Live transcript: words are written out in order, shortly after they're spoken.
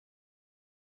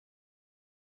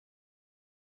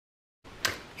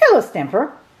Hello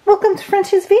Stamper, welcome to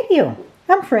Frenchie's video.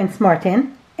 I'm Frances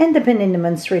Martin, independent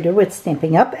demonstrator with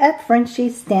Stampin' Up at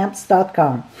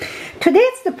frenchiestamps.com. Today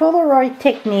it's the Polaroid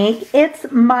technique.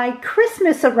 It's my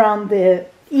Christmas around the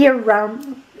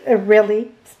year-round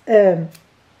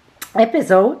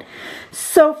episode.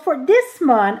 So for this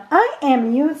one, I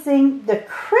am using the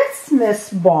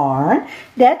Christmas barn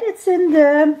that is in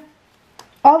the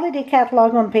holiday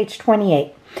catalog on page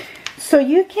 28. So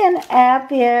you can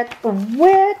add it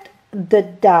with the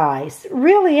dies.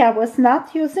 Really, I was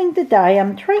not using the die.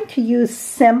 I'm trying to use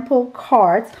simple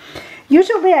cards.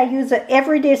 Usually I use an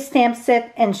everyday stamp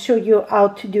set and show you how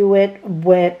to do it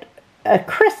with a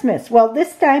Christmas. Well,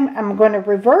 this time I'm going to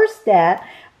reverse that.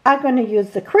 I'm going to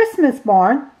use the Christmas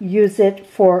barn, use it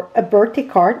for a birthday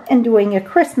card and doing a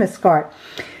Christmas card.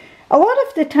 A lot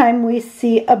of the time we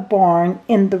see a barn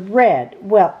in the red.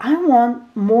 Well, I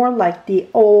want more like the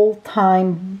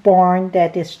old-time barn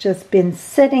that has just been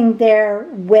sitting there,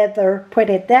 weather, put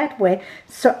it that way.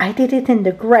 So I did it in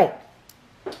the gray.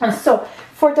 So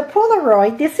for the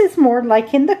Polaroid, this is more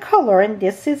like in the color, and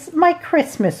this is my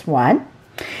Christmas one.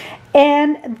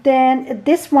 And then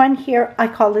this one here, I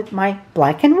call it my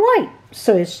black and white.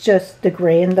 So it's just the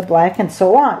gray and the black and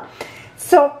so on.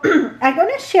 So I'm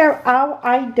going to share how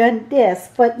I done this,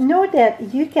 but know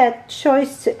that you get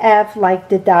choice to have like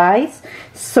the dies.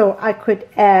 So I could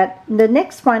add the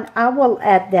next one, I will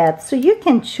add that. So you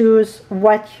can choose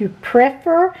what you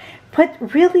prefer, but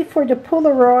really for the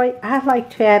Polaroid, I like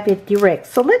to have it direct.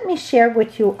 So let me share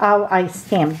with you how I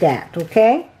stamp that,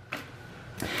 okay?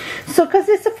 So because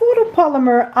it's a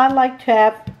photopolymer, I like to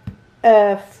have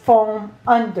a foam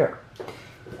under.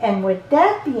 And with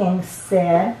that being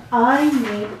said, I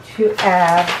need to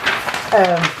add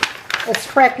a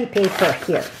scrappy paper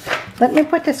here. Let me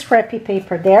put the scrappy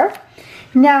paper there.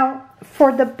 Now,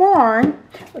 for the barn,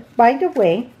 by the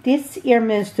way, this here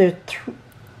is the...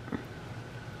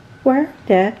 Where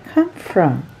did that come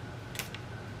from?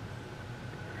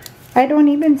 I don't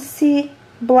even see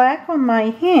black on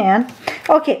my hand.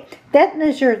 Okay, that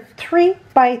measured 3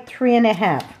 by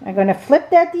 3.5. I'm going to flip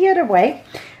that the other way.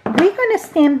 We're going to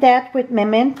stamp that with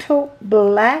Memento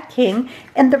blacking,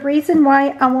 and the reason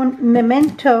why I want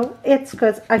Memento, it's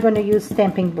because I'm going to use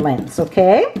stamping blends,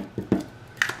 okay?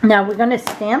 Now we're going to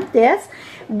stamp this.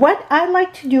 What I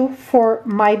like to do for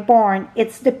my barn,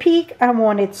 it's the peak, I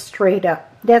want it straight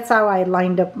up. That's how I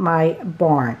lined up my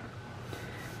barn.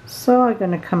 So I'm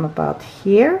going to come about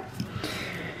here.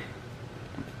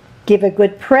 Give a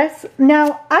good press.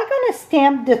 Now I'm going to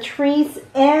stamp the trees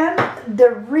and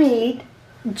the reed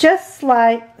just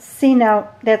like, see now,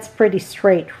 that's pretty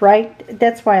straight, right?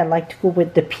 That's why I like to go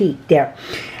with the peak there.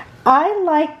 I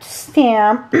like to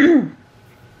stamp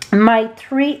my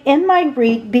tree and my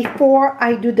reed before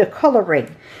I do the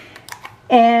coloring.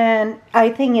 And I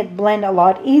think it blends a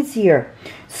lot easier.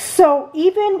 So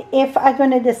even if I'm going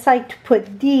to decide to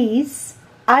put these,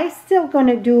 I still going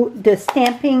to do the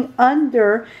stamping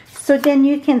under, so then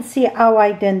you can see how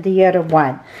I done the other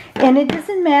one. And it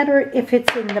doesn't matter if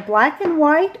it's in the black and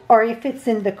white or if it's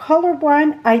in the color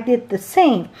one, I did the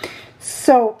same.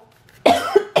 So,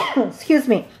 excuse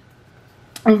me,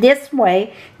 and this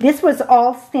way, this was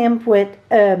all stamped with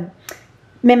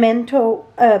Memento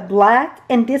black,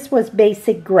 and this was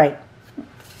basic gray.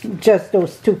 Just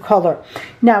those two colors.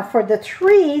 Now for the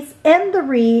trees and the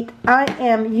reed, I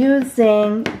am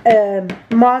using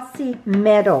mossy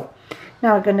meadow.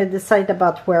 Now I'm going to decide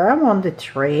about where I want the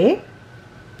tree.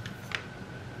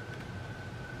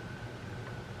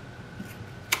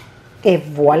 Et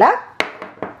voila.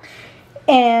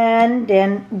 And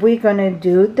then we're going to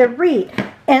do the reed.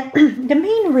 And the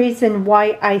main reason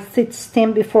why I said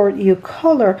stamp before you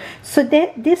color, so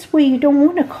that this way you don't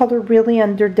want to color really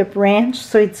under the branch,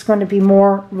 so it's going to be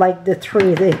more like the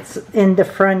tree that's in the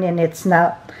front and it's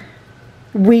not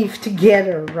weaved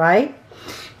together, right?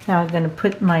 Now I'm going to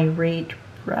put my reed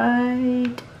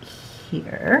right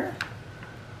here.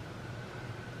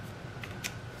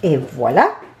 Et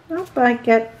voila. Oop,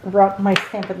 I wrought my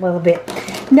stamp a little bit.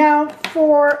 Now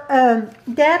for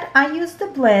that, I used the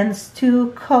blends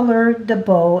to color the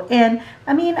bow. And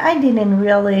I mean, I didn't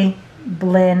really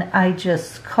blend, I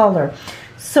just color.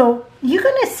 So you're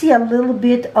going to see a little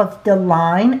bit of the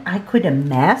line. I could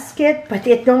mask it, but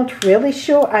it don't really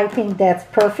show. I think that's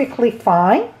perfectly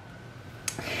fine.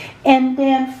 And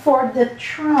then for the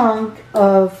trunk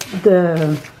of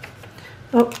the...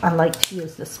 Oh, I like to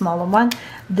use the smaller one.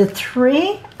 The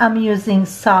tree, I'm using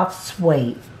soft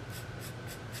suede.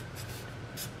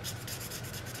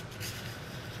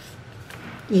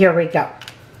 Here we go.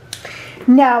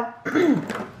 Now,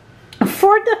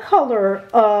 for the color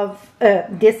of,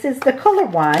 this is the color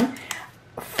one,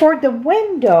 for the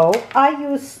window, I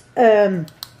use,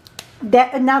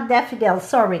 not daffodil,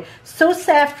 sorry, so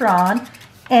saffron,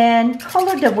 and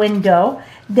color the window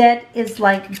that is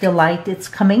like the light that's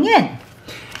coming in.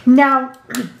 Now,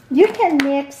 you can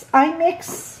mix, I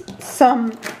mix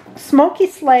some smoky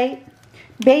slate,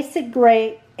 basic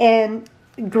gray, and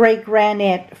gray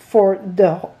granite for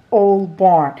the old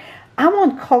barn. I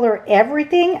won't color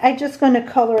everything. I'm just going to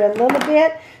color a little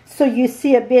bit so you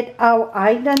see a bit how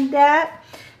I done that.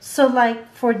 So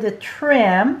like for the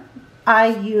trim, I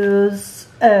use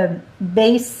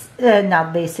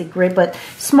not basic gray, but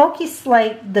smoky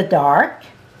slate, the dark.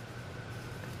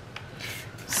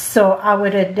 So I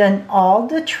would have done all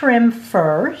the trim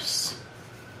first.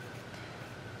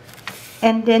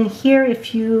 And then here,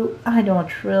 if you, I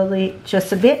don't really,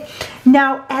 just a bit.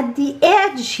 Now at the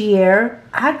edge here,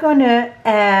 I'm gonna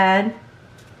add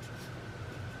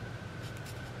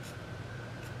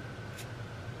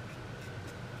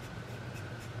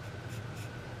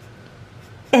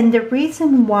and the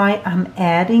reason why I'm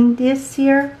adding this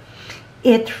here,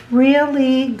 it's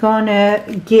really gonna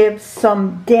give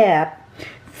some depth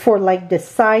for like the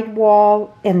side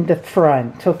wall and the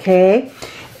front, okay?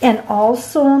 And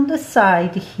also on the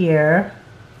side here,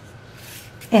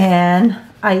 and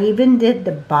I even did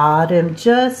the bottom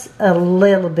just a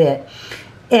little bit.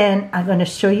 And I'm going to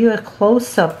show you a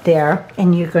close-up there,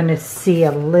 and you're going to see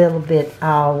a little bit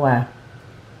how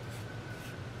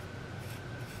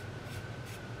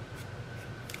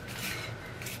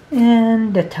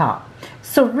and the top.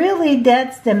 So really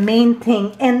that's the main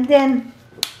thing. And then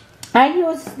I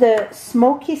use the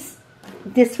smoky,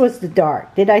 this was the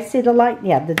dark. Did I say the light?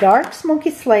 Yeah, the dark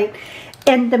smoky slate.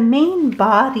 And the main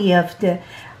body of the,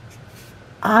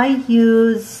 I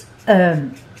use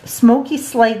smoky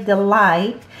slate, the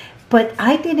light, but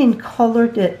I didn't color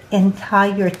the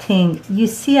entire thing. You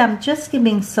see, I'm just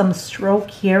giving some stroke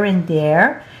here and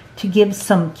there to give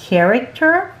some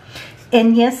character.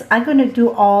 And yes, I'm going to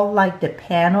do all like the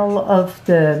panel of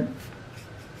the,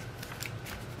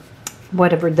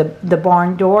 whatever, the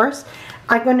barn doors.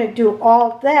 I'm going to do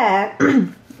all that.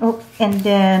 Oh, and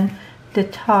then the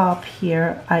top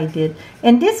here I did.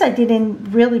 And this I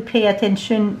didn't really pay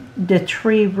attention. The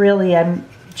tree really, I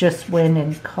just went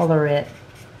and color it.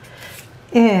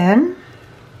 And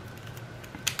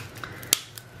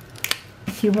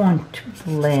if you want to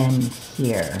blend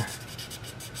here.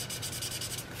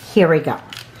 Here we go.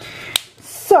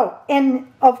 So, and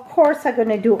of course I'm going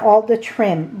to do all the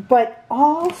trim, but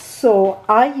also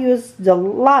I used the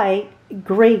light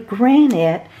gray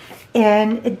granite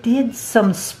and did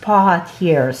some spot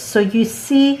here. So you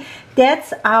see,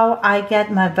 that's how I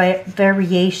get my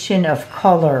variation of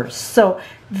colors. So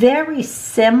very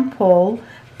simple,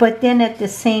 but then at the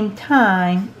same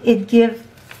time, it gives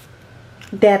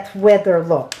that weather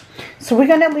look. So we're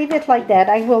going to leave it like that.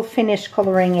 I will finish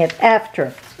coloring it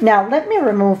after. Now let me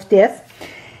remove this.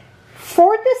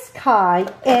 For the sky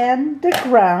and the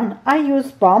ground, I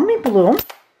used Balmy Blue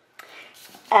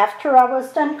after I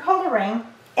was done coloring,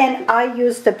 and I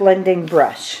used the blending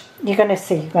brush. You're going to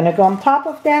see, you're going to go on top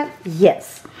of that?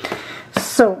 Yes.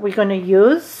 So we're going to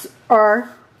use our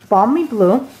Balmy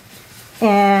Blue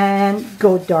and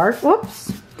go dark,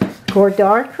 oops, go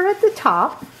darker at the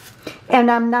top. And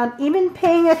I'm not even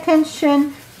paying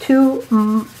attention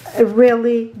to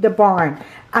really the barn.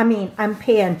 I mean, I'm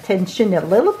paying attention a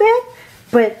little bit,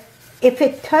 but if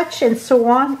it touch and so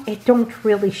on, it don't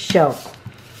really show.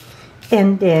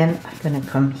 And then I'm gonna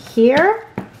come here.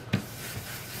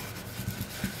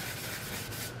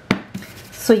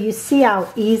 So you see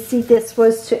how easy this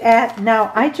was to add.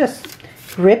 Now I just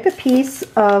rip a piece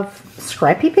of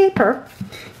scrappy paper,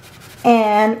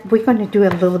 and we're going to do a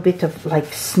little bit of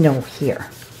like snow here.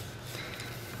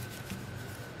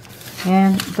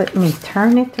 And let me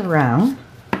turn it around.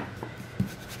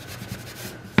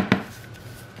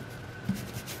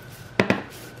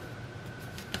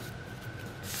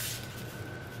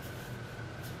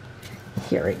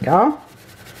 Here we go.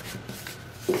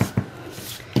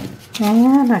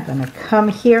 And I'm going to come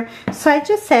here. So I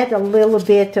just add a little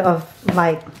bit of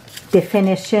like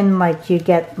definition, like you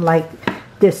get like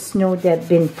the snow that's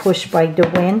been pushed by the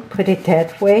wind, put it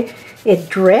that way. It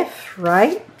drifts,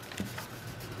 right?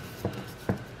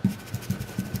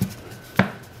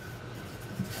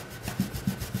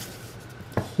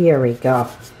 Here we go.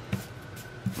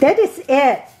 That is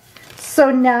it.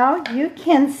 So now you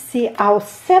can see how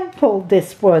simple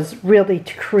this was really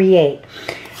to create.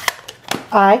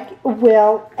 I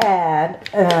will add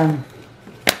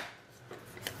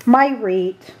my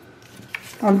wreath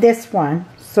on this one.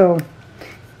 So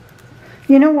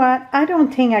you know what? I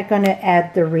don't think I'm going to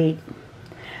add the wreath.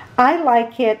 I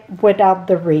like it without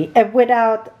the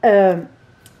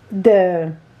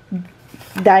the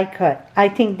die cut. I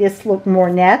think this look more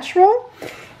natural.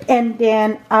 And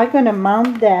then I'm going to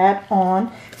mount that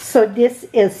on. So this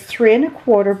is 3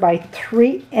 1/4 by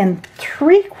 3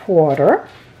 3/4.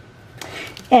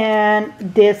 And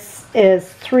this is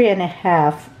 3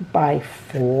 1/2 by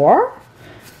 4.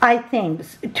 I think,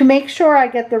 to make sure I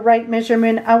get the right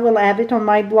measurement, I will have it on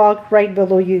my blog. Right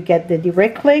below you get the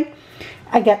direct link.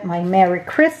 I got my Merry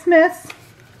Christmas.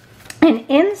 And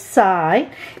inside,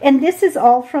 and this is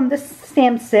all from the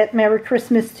stamp set, Merry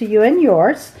Christmas to you and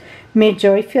yours. May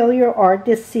joy fill your art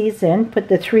this season. Put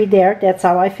the 3 there. That's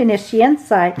how I finish the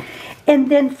inside. And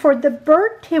then for the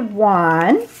birthday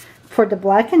one, for the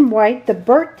black and white, the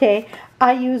birthday,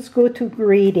 I use Go to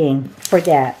Greeting for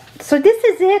that. So this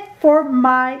is it for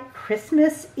my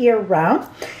Christmas year-round.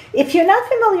 If you're not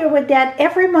familiar with that,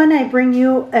 every month I bring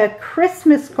you a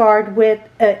Christmas card with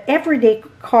an everyday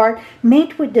card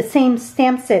made with the same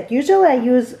stamp set. Usually I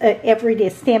use an everyday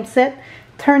stamp set,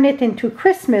 turn it into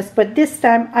Christmas, but this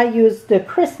time I used the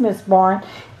Christmas barn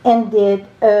and did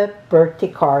a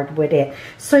birthday card with it.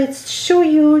 So it's show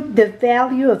you the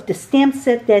value of the stamp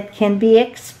set that can be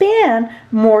expand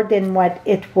more than what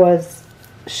it was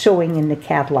showing in the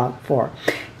catalog for.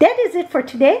 That is it for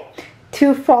today.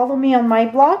 To follow me on my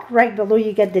blog, right below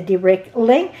you get the direct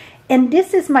link. And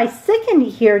this is my second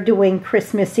year doing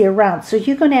Christmas year-round. So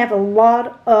you're going to have a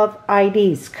lot of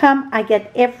IDs. Come, I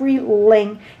get every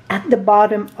link at the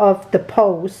bottom of the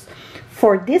post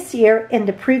for this year and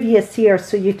the previous year,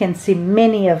 so you can see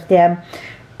many of them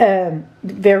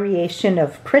variation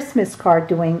of Christmas card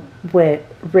doing with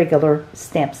regular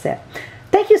stamp set.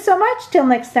 Thank you so much. Till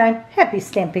next time, happy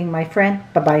stamping, my friend.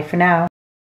 Bye-bye for now.